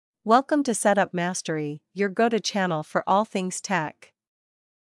Welcome to Setup Mastery, your go-to channel for all things tech.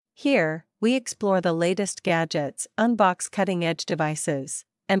 Here, we explore the latest gadgets, unbox cutting-edge devices,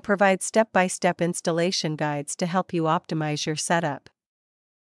 and provide step-by-step installation guides to help you optimize your setup.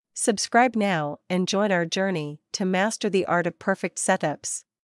 Subscribe now and join our journey to master the art of perfect setups.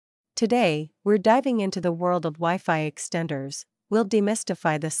 Today, we're diving into the world of Wi-Fi extenders. We'll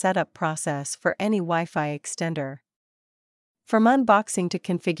demystify the setup process for any Wi-Fi extender. From unboxing to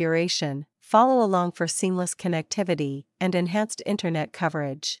configuration, follow along for seamless connectivity and enhanced internet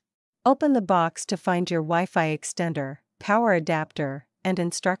coverage. Open the box to find your Wi-Fi extender, power adapter, and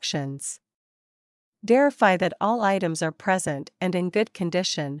instructions. Verify that all items are present and in good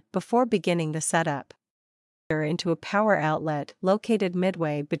condition before beginning the setup. Into a power outlet located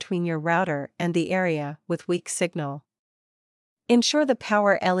midway between your router and the area with weak signal. Ensure the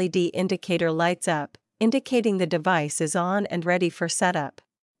power LED indicator lights up, indicating the device is on and ready for setup.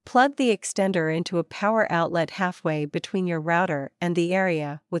 Plug the extender into a power outlet halfway between your router and the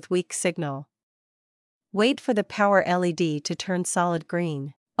area with weak signal. Wait for the power LED to turn solid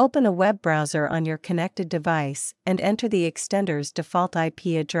green. Open a web browser on your connected device and enter the extender's default IP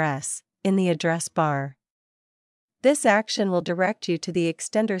address in the address bar. This action will direct you to the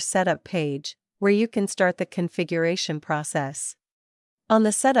extender setup page, where you can start the configuration process. On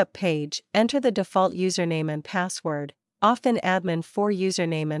the setup page, enter the default username and password, often admin4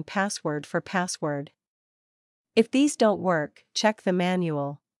 username and password for password. If these don't work, check the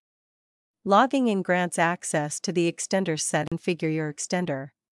manual. Logging in grants access to the extender set and configure your extender.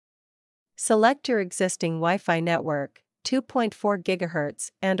 Select your existing Wi-Fi network, 2.4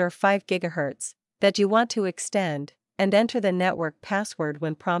 GHz and/or 5 GHz, that you want to extend, and enter the network password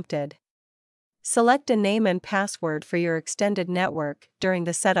when prompted. Select a name and password for your extended network during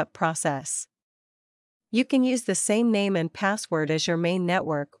the setup process. You can use the same name and password as your main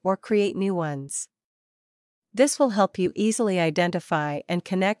network or create new ones. This will help you easily identify and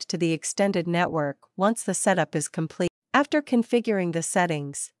connect to the extended network once the setup is complete. After configuring the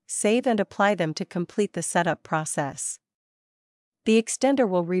settings, save and apply them to complete the setup process. The extender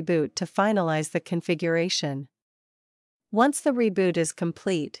will reboot to finalize the configuration. Once the reboot is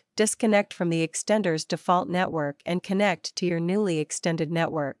complete, disconnect from the extender's default network and connect to your newly extended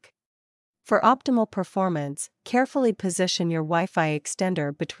network. For optimal performance, carefully position your Wi-Fi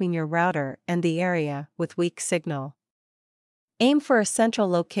extender between your router and the area with weak signal. Aim for a central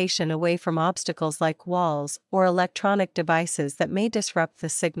location away from obstacles like walls or electronic devices that may disrupt the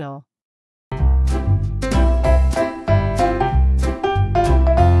signal.